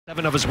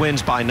7 of his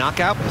wins by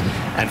knockout,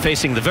 and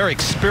facing the very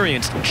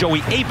experienced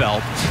Joey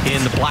Abell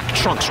in the black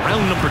trunks.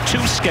 Round number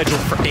 2 scheduled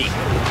for 8.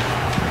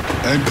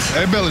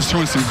 Abell is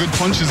throwing some good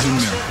punches in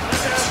there.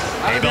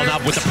 Abell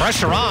now with the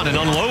pressure on and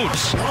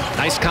unloads.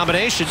 Nice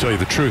combination. Tell you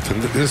the truth,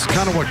 and this is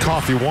kind of what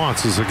Coffie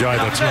wants, is a guy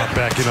that's not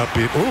backing up.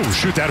 Oh,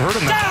 shoot, that hurt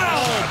him.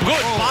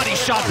 Good body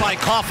shot by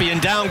Coffie,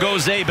 and down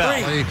goes Abell.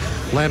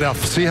 Land out.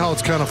 See how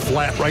it's kind of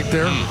flat right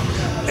there?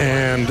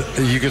 And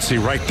you can see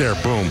right there,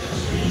 boom.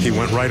 He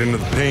went right into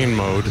the pain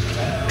mode,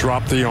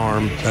 dropped the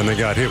arm, and they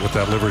got hit with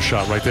that liver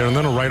shot right there. And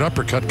then a right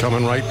uppercut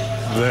coming right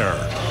there.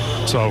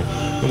 So,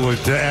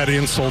 to add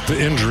insult to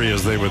injury,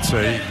 as they would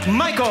say.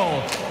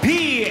 Michael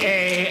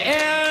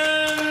P.A.N.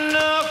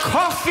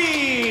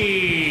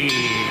 Coffie.